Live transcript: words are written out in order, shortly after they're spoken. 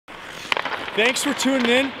Thanks for tuning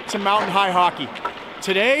in to Mountain High Hockey.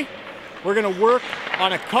 Today, we're going to work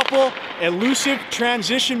on a couple elusive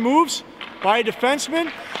transition moves by a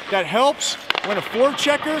defenseman that helps when a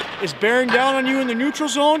forechecker is bearing down on you in the neutral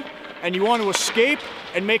zone and you want to escape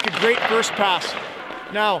and make a great first pass.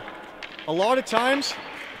 Now, a lot of times,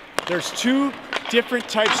 there's two different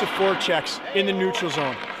types of forechecks in the neutral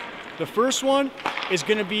zone. The first one is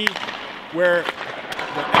going to be where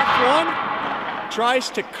the F1 tries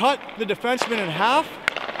to cut the defenseman in half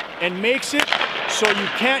and makes it so you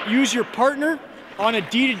can't use your partner on a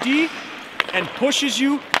D-to-D and pushes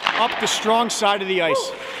you up the strong side of the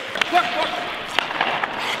ice.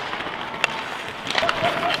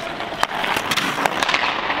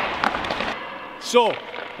 So,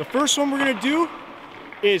 the first one we're going to do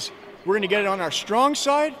is we're going to get it on our strong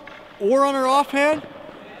side or on our offhand.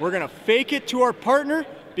 We're going to fake it to our partner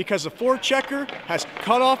because the forechecker has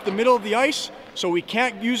cut off the middle of the ice, so we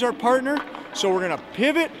can't use our partner. So we're going to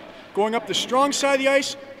pivot, going up the strong side of the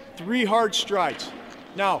ice, 3 hard strides.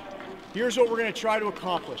 Now, here's what we're going to try to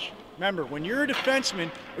accomplish. Remember, when you're a defenseman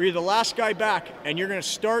or you're the last guy back and you're going to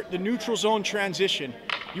start the neutral zone transition,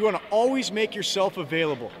 you want to always make yourself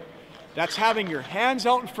available. That's having your hands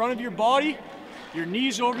out in front of your body, your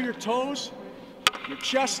knees over your toes, your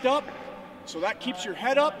chest up, so that keeps your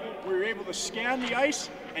head up where you're able to scan the ice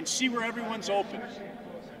and see where everyone's open.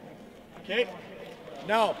 Okay?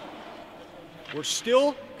 Now, we're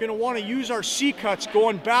still going to want to use our C-cuts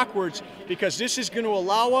going backwards because this is going to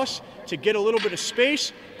allow us to get a little bit of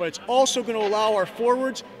space, but it's also going to allow our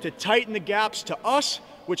forwards to tighten the gaps to us,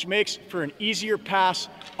 which makes for an easier pass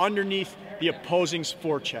underneath the opposing's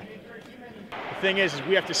forecheck. The thing is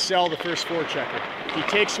we have to sell the first forechecker. He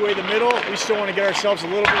takes away the middle. We still want to get ourselves a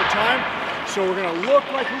little bit of time. So we're going to look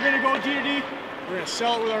like we're going to go D-to-D. We're going to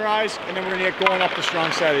sell it with our eyes, and then we're going to get going up the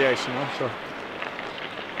strong side of the ice, you know? So,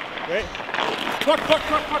 okay. Puck, puck,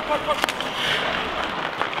 puck, puck, puck, puck.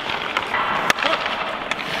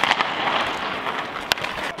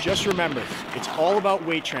 Puck. Just remember, it's all about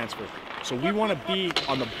weight transfer. So we want to be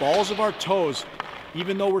on the balls of our toes,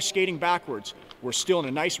 even though we're skating backwards. We're still in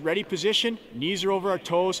a nice ready position, knees are over our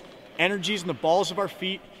toes, energy's in the balls of our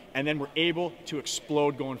feet, and then we're able to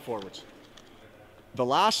explode going forwards. The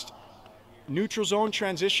last neutral zone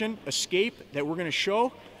transition escape that we're going to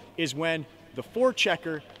show is when the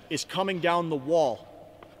forechecker is coming down the wall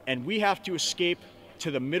and we have to escape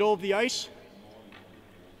to the middle of the ice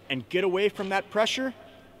and get away from that pressure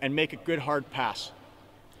and make a good hard pass.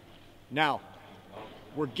 Now,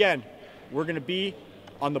 we're going to be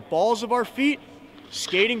on the balls of our feet,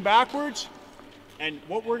 skating backwards, and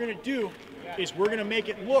what we're going to do is we're going to make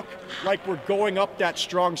it look like we're going up that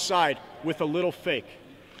strong side with a little fake.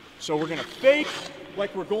 So we're going to fake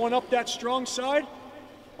like we're going up that strong side.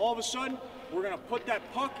 All of a sudden, we're going to put that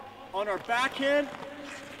puck on our backhand.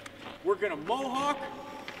 We're going to mohawk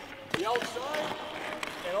the outside,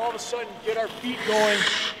 and all of a sudden get our feet going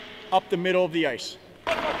up the middle of the ice.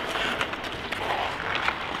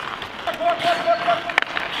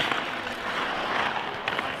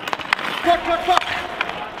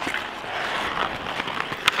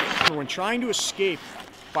 When trying to escape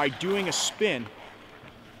by doing a spin,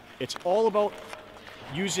 it's all about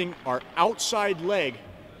using our outside leg,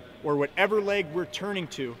 or whatever leg we're turning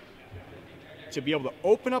to be able to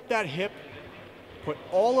open up that hip, put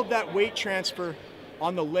all of that weight transfer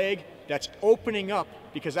on the leg that's opening up,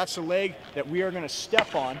 because that's the leg that we are going to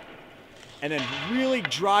step on, and then really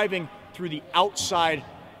driving through the outside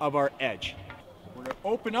of our edge. We're going to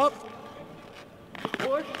open up,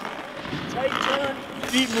 push, tight turn,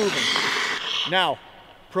 feet moving. Now,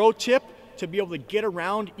 pro tip to be able to get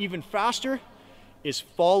around even faster is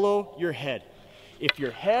follow your head. If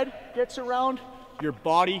your head gets around, your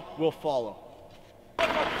body will follow.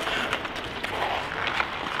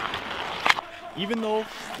 Even though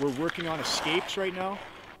we're working on escapes right now,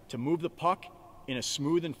 to move the puck in a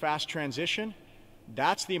smooth and fast transition,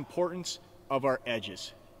 that's the importance of our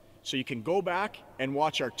edges. So you can go back and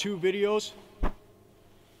watch our 2 videos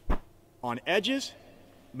on edges,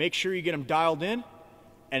 make sure you get them dialed in,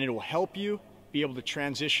 and it will help you be able to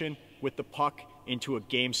transition with the puck into a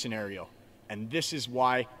game scenario. And this is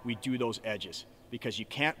why we do those edges, because you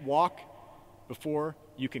can't walk before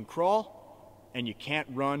you can crawl, and you can't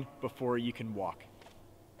run before you can walk.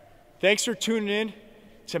 Thanks for tuning in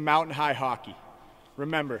to Mountain High Hockey.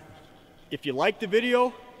 Remember, if you like the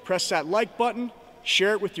video, press that like button,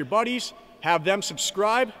 share it with your buddies, have them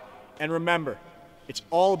subscribe, and remember, it's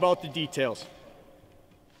all about the details.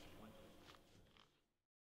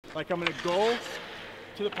 Like I'm gonna go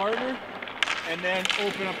to the partner and then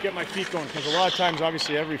open up, get my feet going, because a lot of times,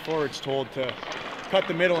 obviously, every forward's told to cut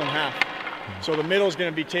the middle in half. So the middle is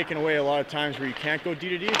going to be taken away a lot of times where you can't go D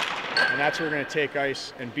to D, and that's where we're going to take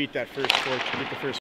ice and beat that first